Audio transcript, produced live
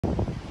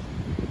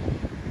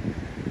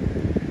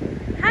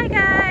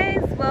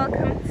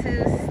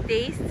to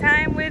Stace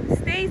Time with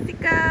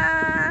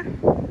Stacica.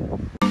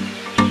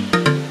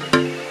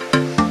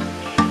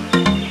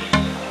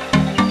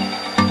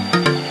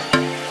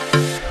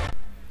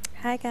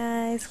 Hi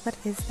guys, what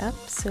is up?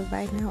 So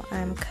right now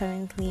I'm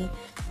currently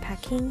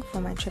packing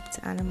for my trip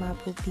to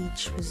Anomabo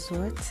Beach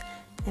Resort,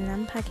 and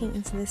I'm packing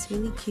into this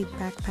really cute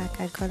backpack.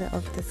 I got it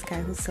off this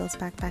guy who sells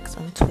backpacks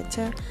on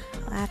Twitter.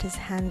 I'll add his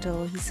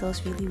handle. He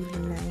sells really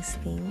nice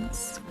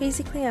things.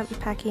 Basically I'm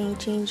packing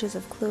changes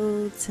of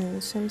clothes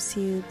and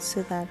swimsuits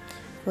so that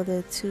for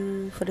the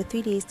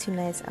 3 days 2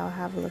 nights I'll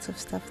have a lot of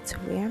stuff to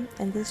wear.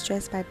 And this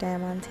dress by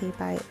Diamante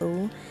by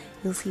O,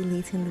 you'll see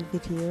later in the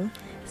video,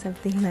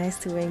 something nice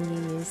to wear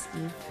New Year's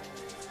Eve.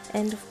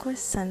 And of course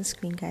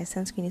sunscreen, guys.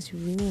 Sunscreen is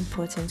really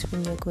important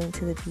when you're going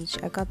to the beach.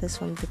 I got this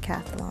from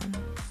Decathlon.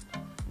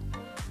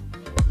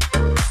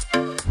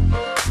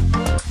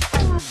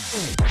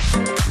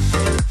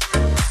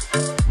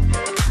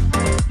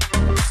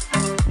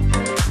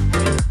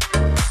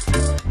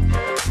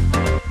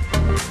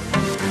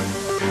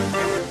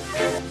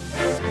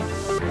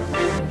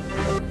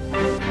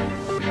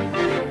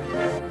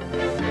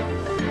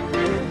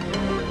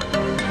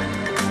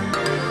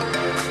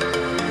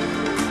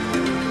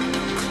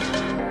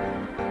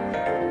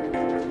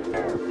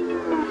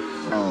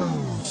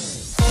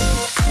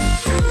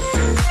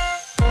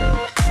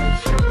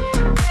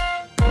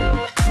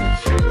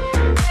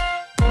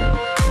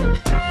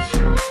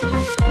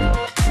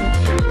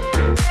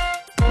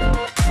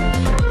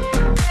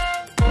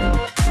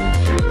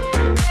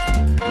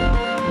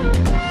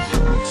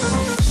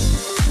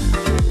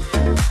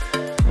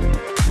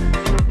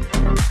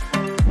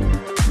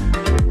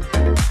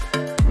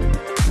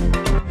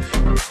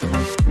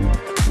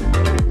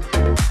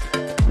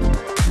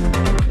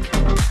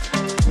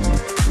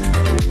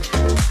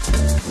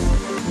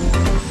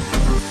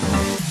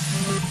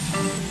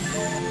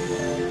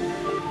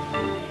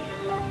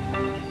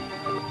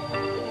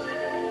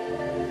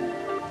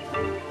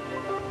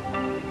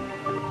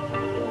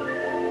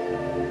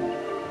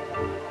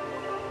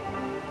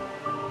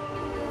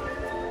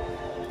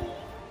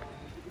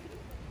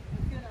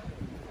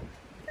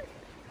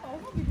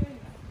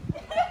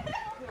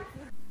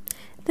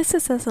 This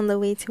is us on the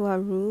way to our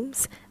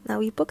rooms. Now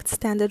we booked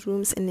standard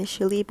rooms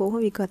initially, but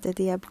when we got there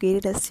they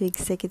upgraded us to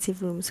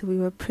executive rooms, so we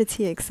were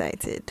pretty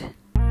excited.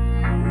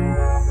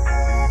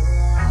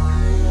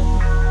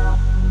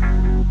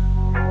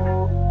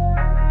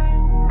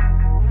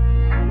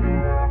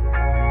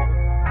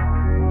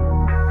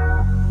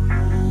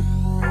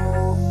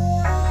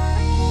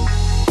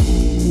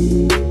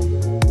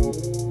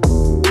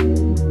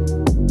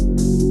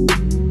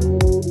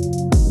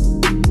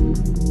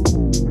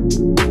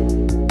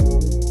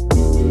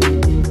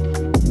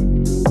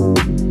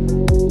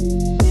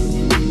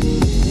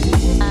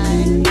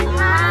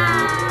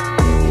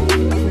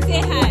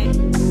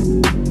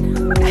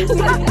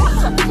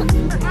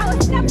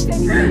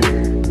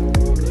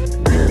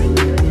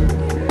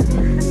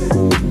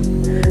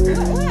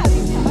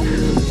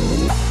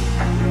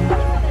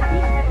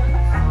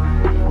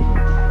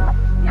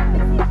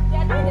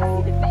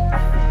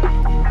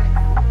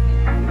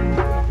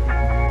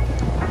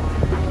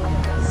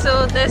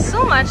 So there's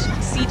so much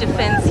sea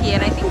defense here,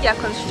 and I think they are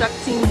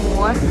constructing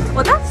more.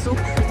 Oh, that's so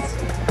pretty.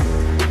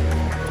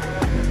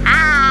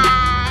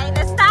 Hi,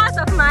 the stars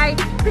of my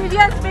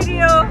previous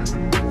video,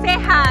 say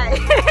hi.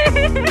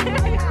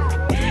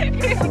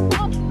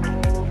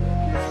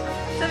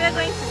 So we're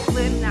going to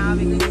swim now.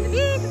 We're going to the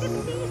beach.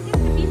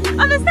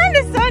 Oh, the sand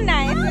is so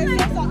nice. We're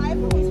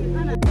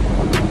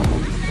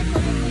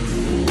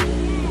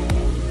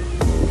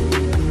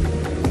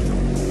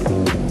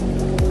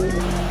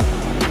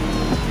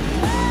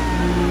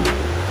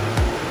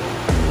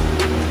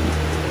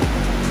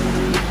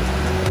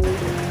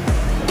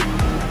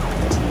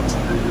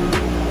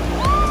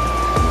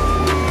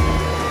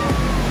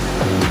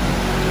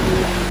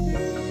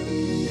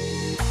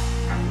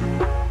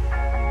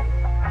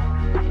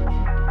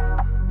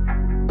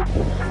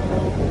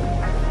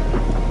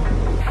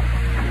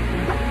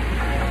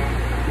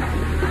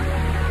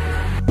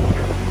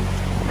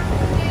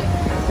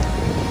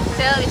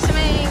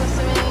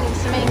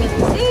swimming in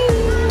the sea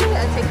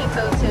and taking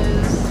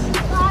photos.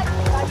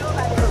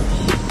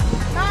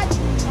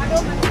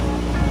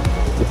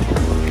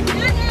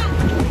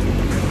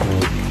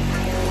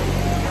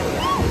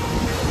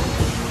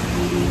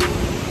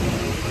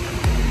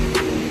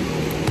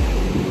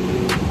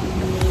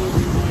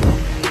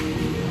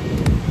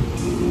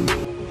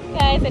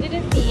 Guys, I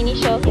didn't see any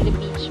shells at the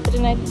beach, but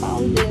then I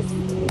found this.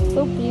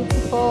 So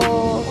beautiful.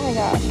 Oh my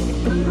gosh.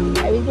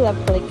 I really love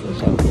collecting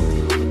shells.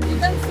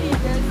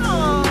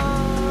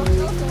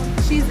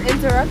 She's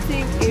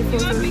interrupting a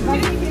photo.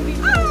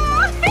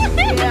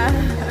 Yeah.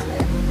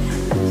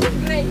 She's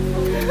great.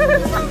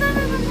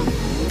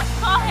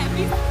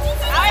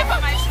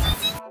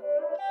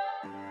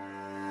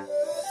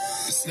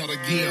 It's not a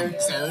game,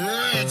 it's a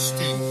rich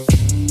thing.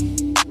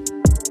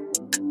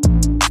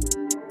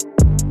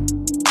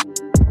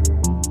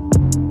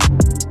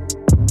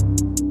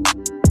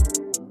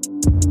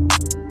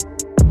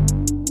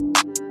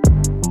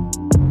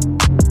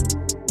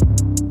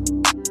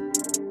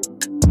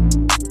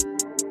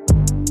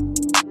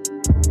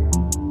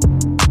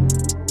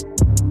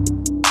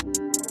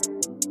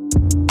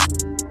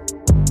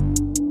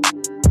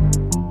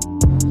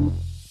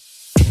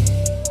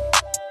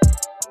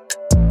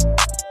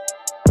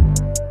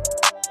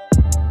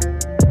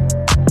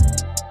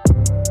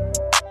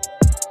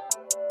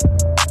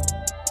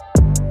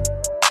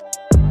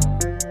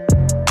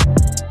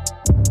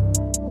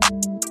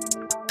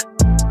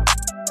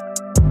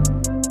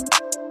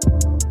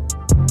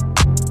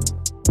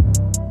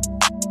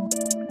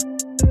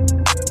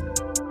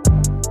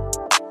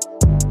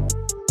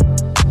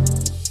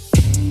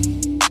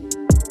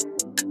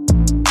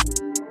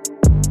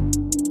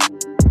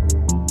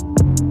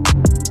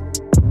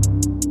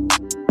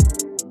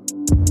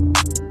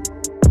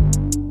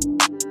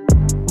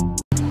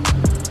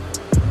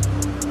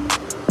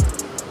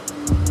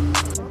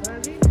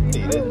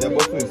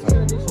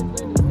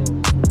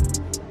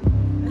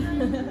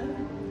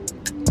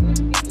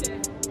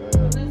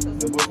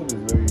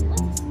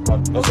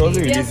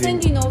 Okay, we are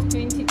sending off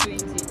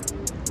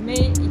 2020. May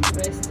it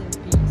rest in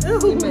peace.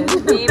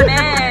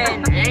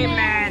 Amen.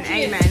 Amen.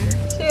 Amen.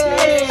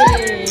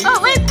 Cheers. Oh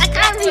wait, I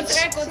can't reach.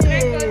 I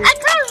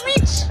can't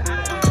reach.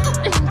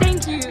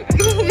 Thank you.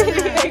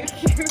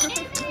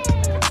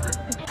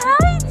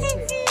 Hi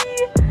Titi.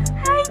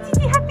 Hi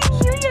Titi. Happy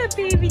New Year,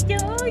 baby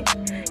dog.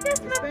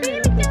 That's my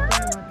baby dog.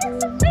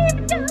 That's my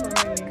baby dog.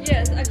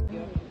 Yes, I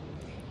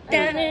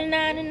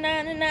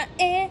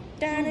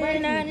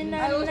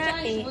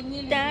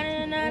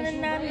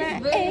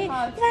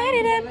light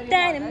it up,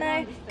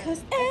 dynamite.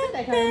 Cause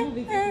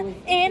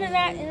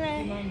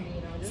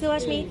so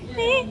watch me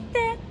light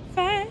that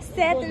fire,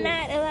 set the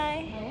night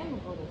alight.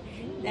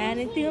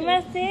 Running through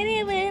my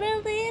city with a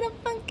little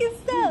funky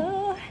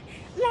soul.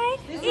 Light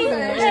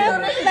it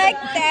up like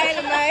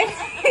dynamite.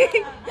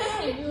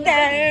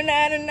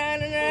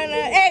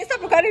 Hey,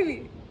 stop recording me.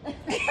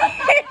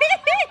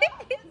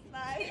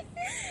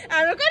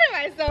 I'm recording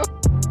myself.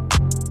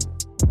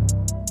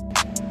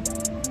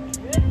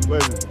 Where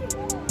is it?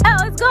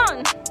 Oh, it's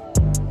gone.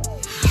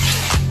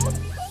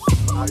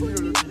 Are you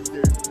looking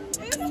scared?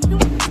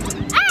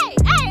 Hey,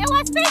 it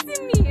was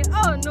facing me.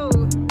 Oh no.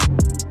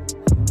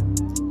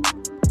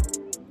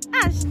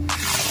 Ash.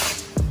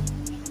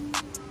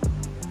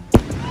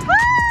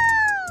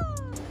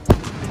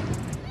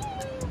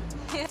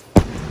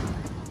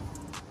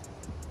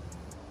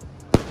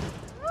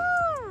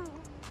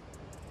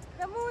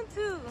 The moon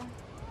too.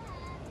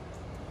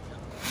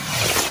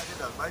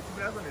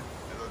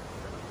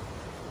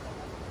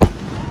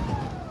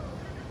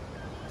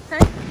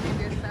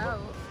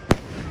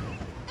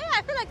 Yeah,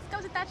 I feel like it's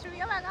going to touch me.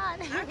 Oh my god.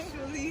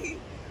 Actually.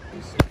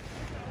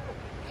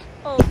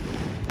 Oh.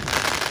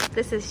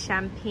 This is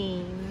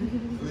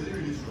champagne.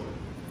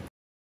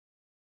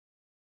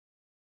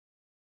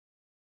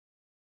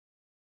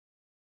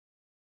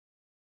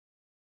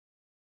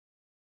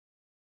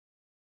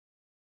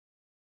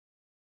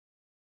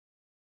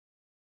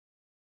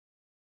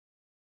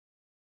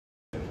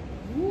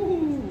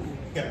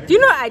 Do you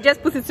know I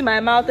just put it in my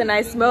mouth and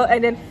I smell,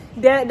 and then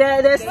the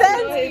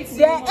scent,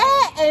 the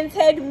air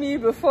entered me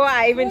before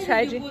I even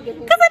tried it. Because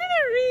I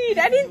didn't read.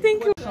 I didn't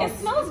think it. It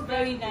smells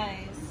very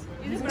nice.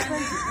 It's a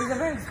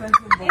very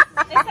expensive box.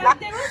 It's like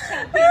there was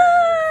champagne.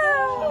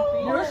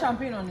 There was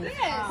champagne on it.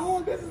 Yes.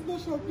 Oh, this is not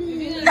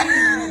shopping.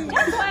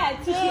 That's why I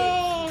took it.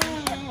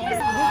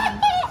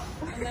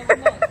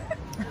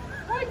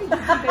 Why did you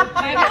keep it?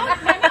 My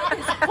mouth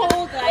is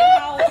cold like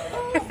how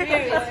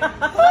very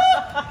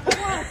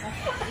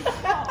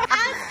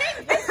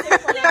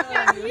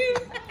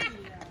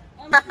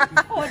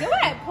Oh, the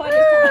way I poured it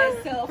for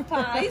myself, I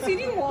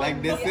didn't want Like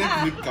they said,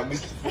 we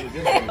commit.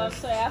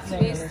 So I have to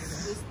waste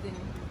this thing.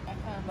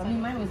 But me,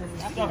 mine was a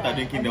After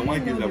drinking, the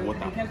wine tastes like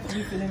water. I kept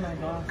refilling my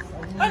glass.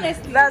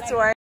 Honestly, That's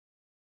why.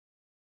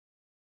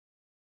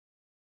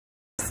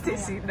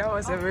 Stacy, that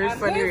was a very I'm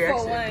funny going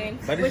reaction. for wine,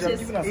 But which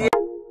it's is given us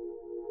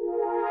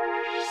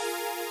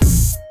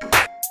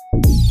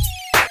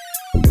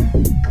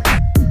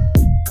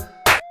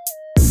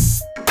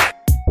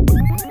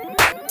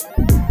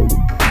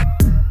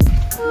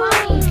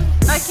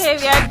Okay,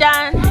 we are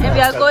done and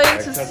we are going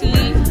to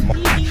sleep.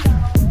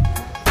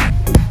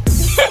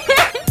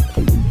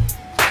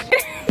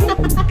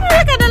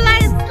 Look at the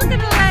lights, look at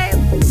the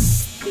lights.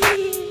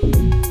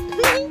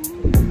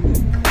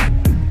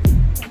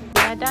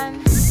 We are done.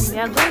 We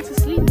are going to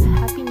sleep.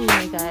 Happy New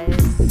Year, guys.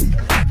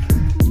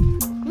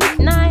 Good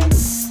night.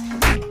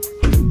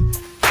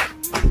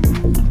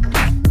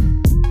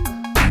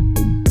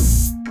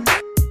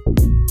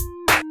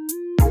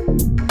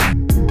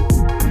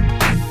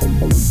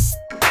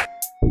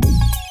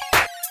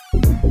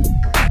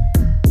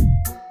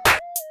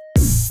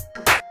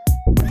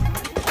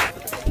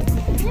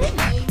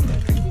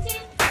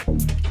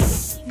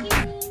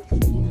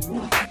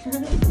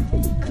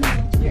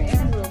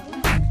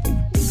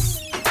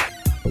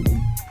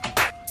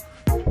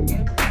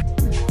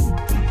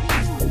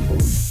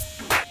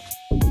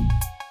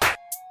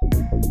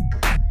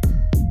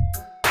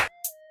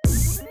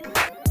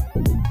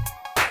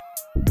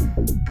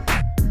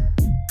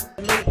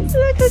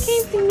 Look who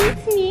came to meet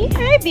me.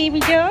 Hi, baby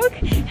dog.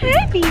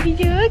 Hi, baby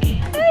dog.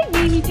 Hi,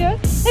 baby dog.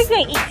 Let's go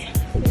and eat.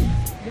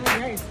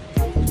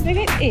 We're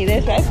going to eat.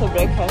 There's rice for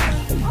breakfast.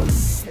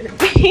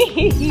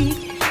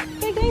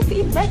 We're going to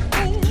eat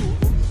breakfast.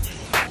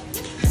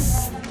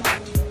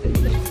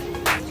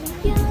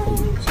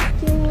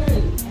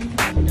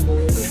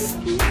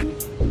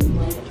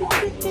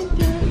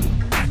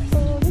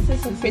 Oh, this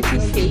is a pretty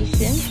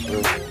station.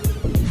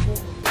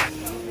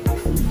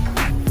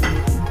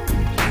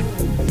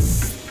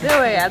 Don't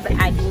worry, I'll be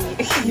adding it.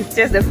 It's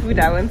just the food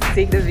I want to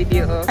take the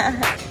video of.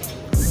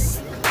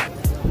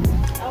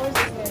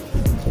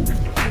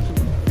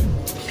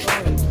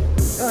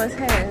 Oh, it's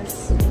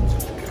hers.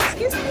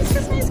 Excuse me.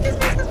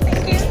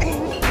 Thank you.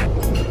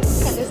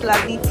 Look at this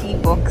lovely tea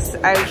box.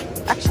 I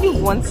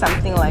actually want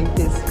something like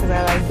this because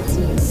I like the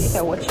tea. If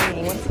you're watching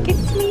me, want to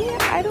gift me,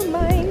 I don't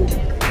mind.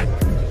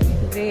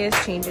 Various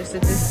changes to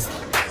this: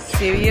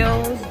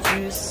 cereals,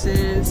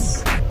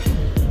 juices,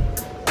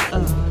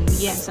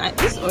 Yes,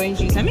 this orange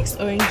juice. I mixed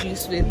orange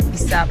juice with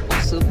bisap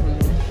also brew.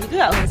 We do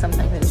that at home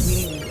sometimes and it's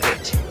really, really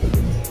good.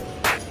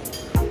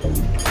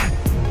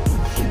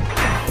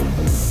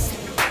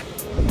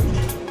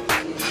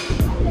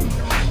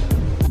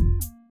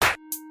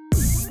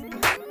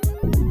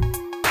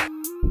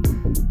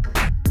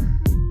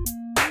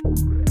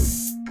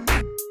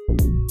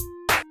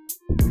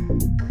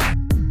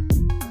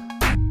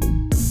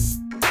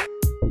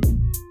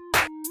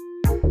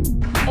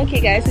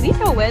 Okay guys, so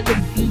these are where the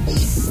beach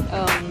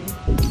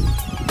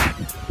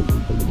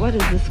what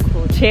is this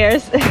called,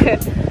 chairs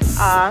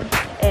are,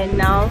 and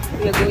now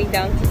we are going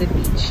down to the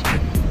beach.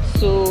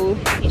 So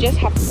you just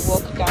have to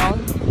walk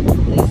down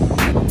this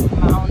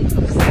mound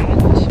of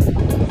sand.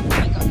 Oh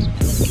my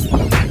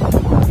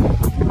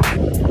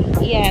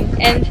god. Yeah,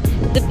 and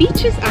the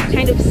beaches are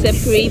kind of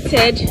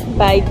separated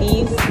by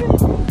these,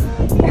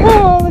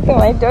 oh look at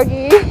my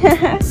doggy.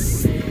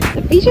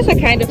 The beaches are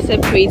kind of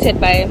separated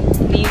by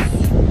these,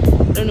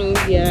 I don't know,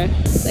 yeah,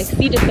 like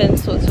cedar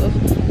fence sort of.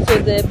 So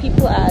the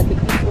people are at the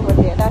beach over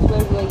there. That's where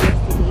we were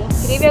yesterday.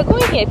 Today we are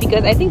going here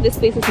because I think this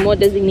place is more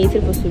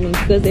designated for swimming,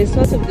 because there's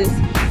sort of this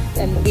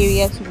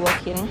area to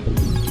walk in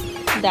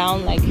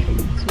down like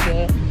to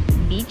the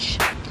beach,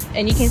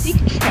 and you can see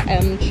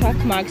track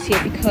marks here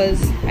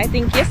because I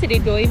think yesterday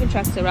there were even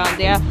tracks around.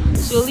 They are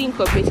slowly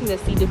incorporating the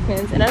cedar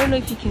fence, and I don't know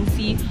if you can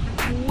see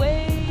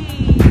way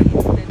in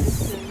the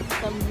distance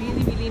some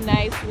really, really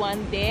nice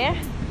one there.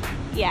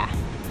 Yeah.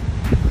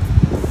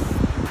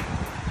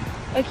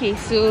 Okay,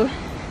 so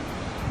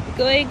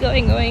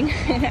going.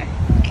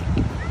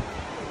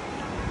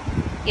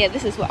 Yeah,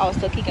 this is what I was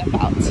talking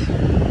about.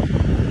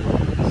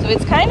 So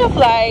it's kind of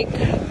like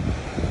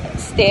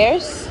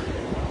stairs.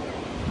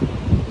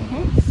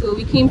 So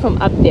we came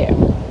from up there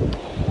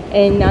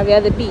and now we're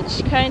at the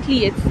beach.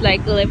 Currently it's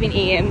like 11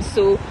 a.m.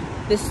 so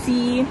the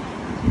sea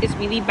is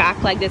really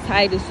back, like the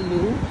tide is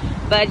low.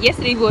 But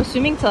yesterday we were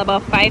swimming till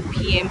about 5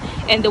 p.m.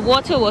 and the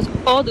water was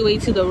all the way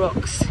to the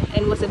rocks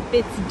and was a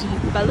bit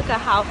deep, but look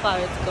at how far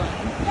it's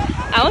gone.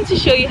 I want to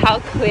show you how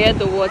clear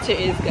the water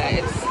is,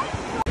 guys.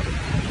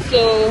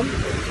 So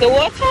the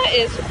water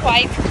is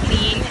quite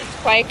clean, it's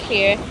quite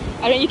clear.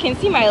 I mean, you can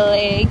see my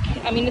leg.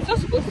 I mean, it's not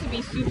supposed to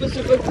be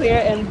super clear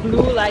and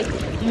blue like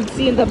you'd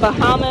see in the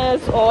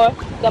Bahamas or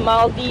the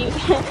Maldives.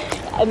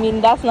 I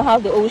mean, that's not how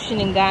the ocean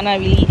in Ghana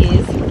really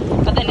is.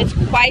 But then it's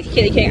quite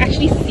clear. You can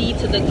actually see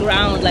to the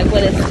ground like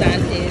where the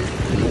sand is.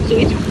 So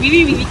it's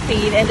really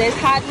clean and there's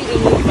hardly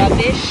any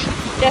rubbish.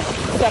 Just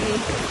some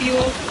few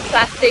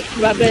plastic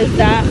rubbers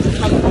that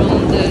come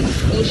from the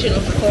ocean,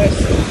 of course.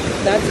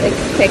 That's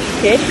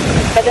expected.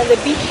 But then the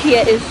beach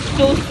here is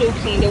so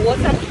clean. The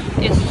water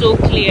is so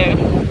clear.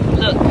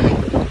 Look,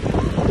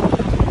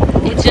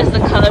 it's just the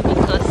color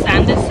because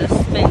sand is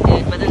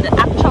suspended, but then the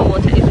actual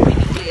water is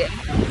really clear.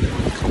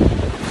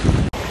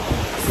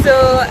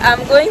 So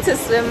I'm going to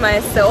swim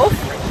myself,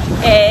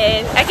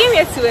 and I came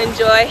here to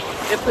enjoy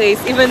the place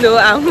even though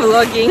I'm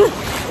vlogging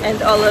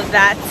and all of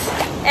that.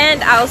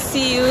 And I'll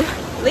see you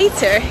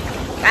later.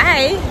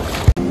 Bye.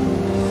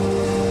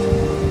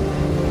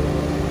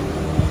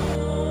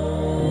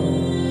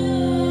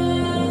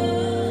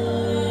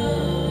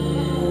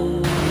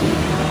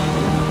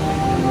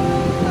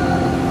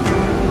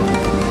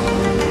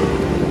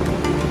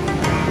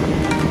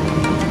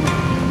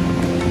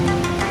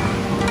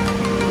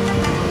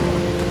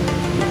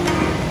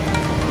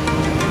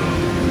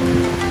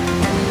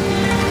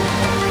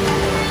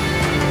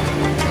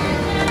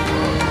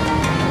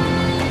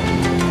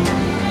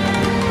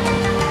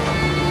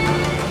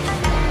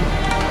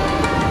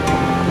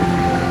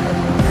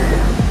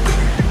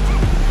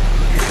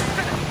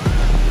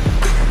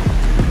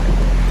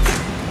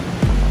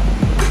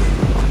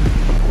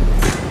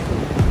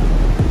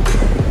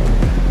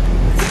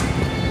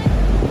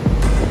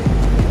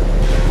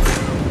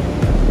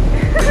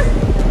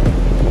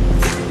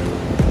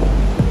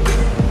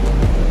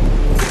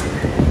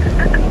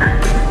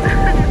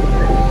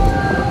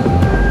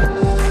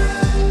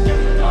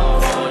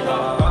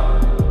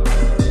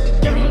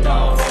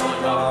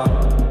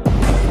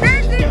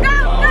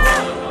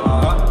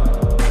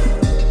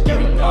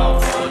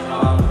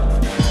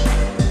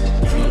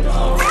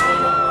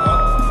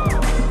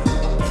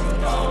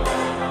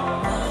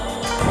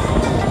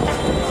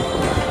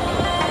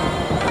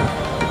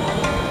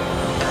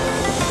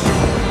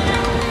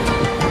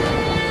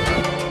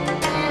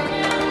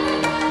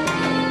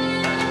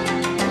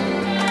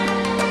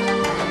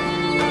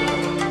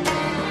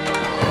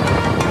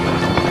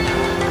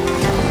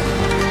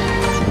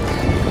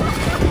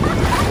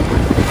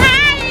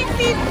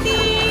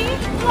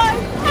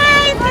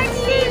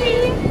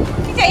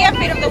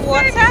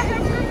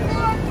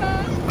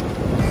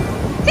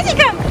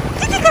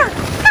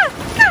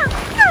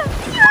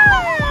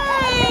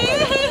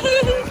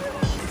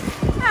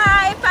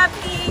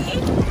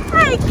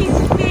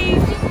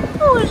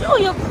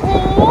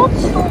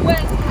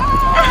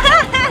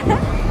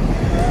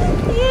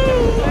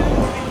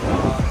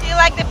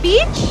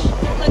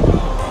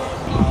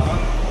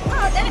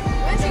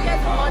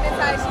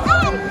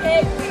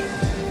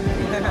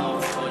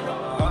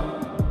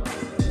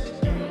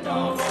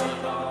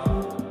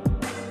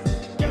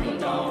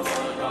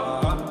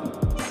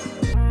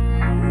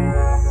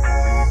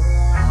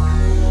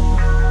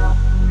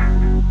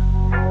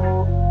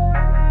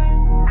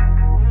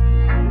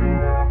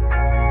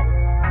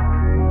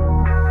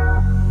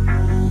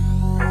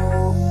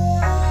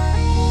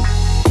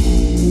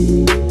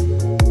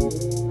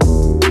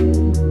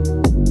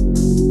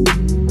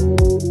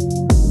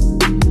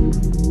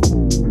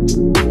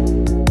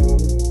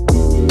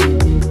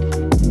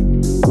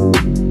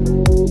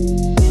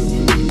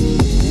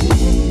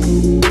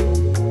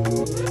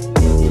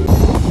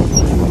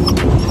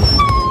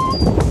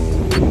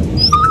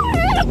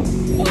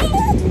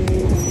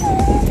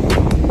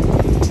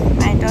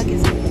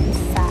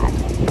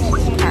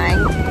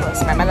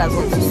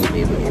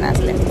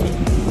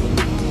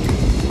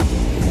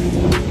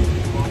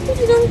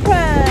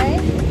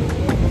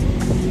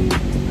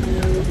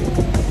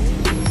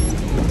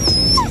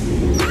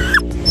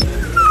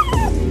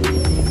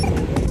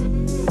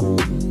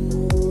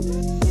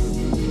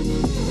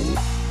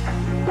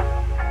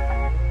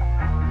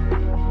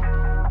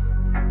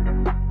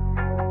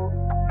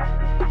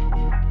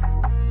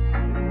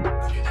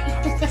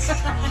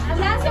 And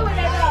that's what I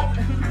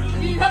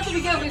thought. You have to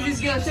be careful with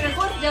this girl. She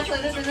records just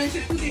like this and then she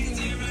puts it in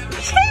you.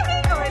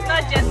 Oh, it's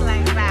not just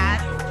like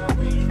that.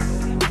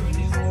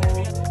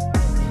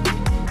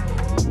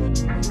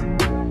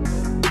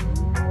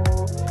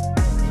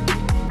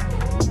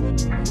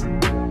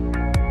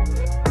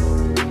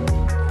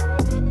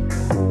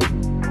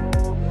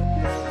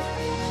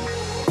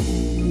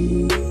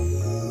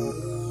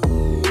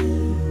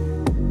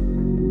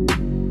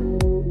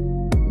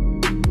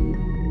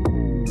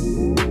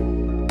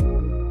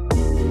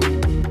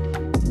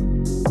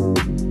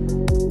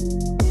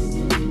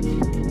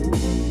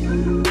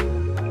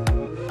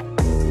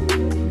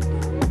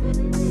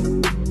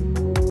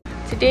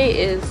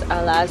 Today is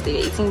our last day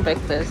eating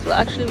breakfast. Well,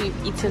 actually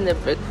we've eaten the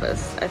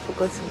breakfast. I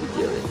forgot to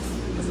video it.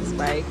 This is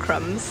my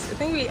crumbs. I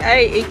think I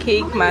ate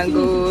cake,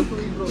 mango,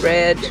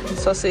 bread,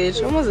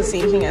 sausage. Almost the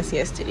same thing as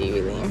yesterday,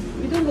 really.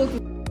 We don't go to.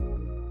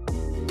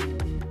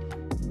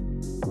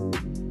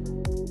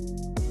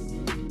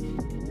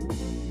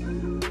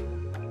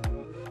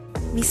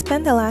 We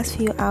spent the last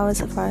few hours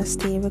of our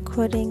stay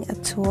recording a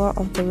tour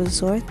of the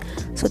resort,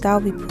 so that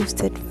will be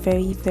posted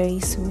very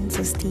soon,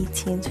 so stay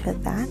tuned for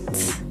that.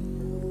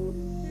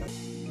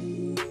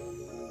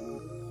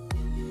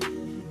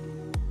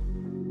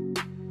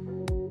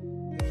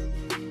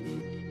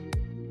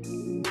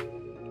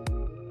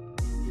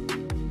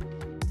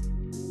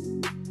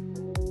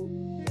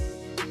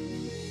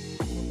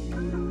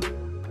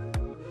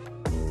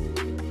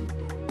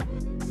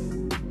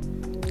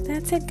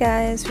 That's it,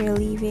 guys. We're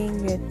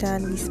leaving, we're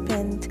done. We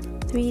spent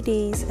 3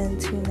 days and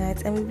 2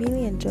 nights and we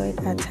really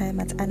enjoyed our time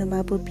at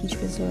Anomabo Beach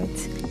Resort.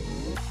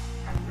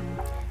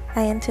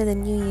 I enter the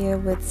new year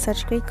with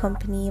such great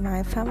company,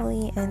 my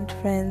family and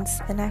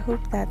friends, and I hope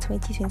that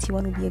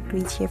 2021 will be a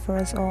great year for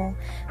us all.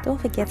 Don't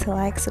forget to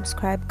like,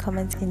 subscribe,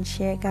 comment and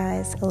share,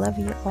 guys. I love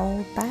you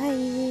all.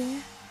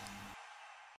 Bye.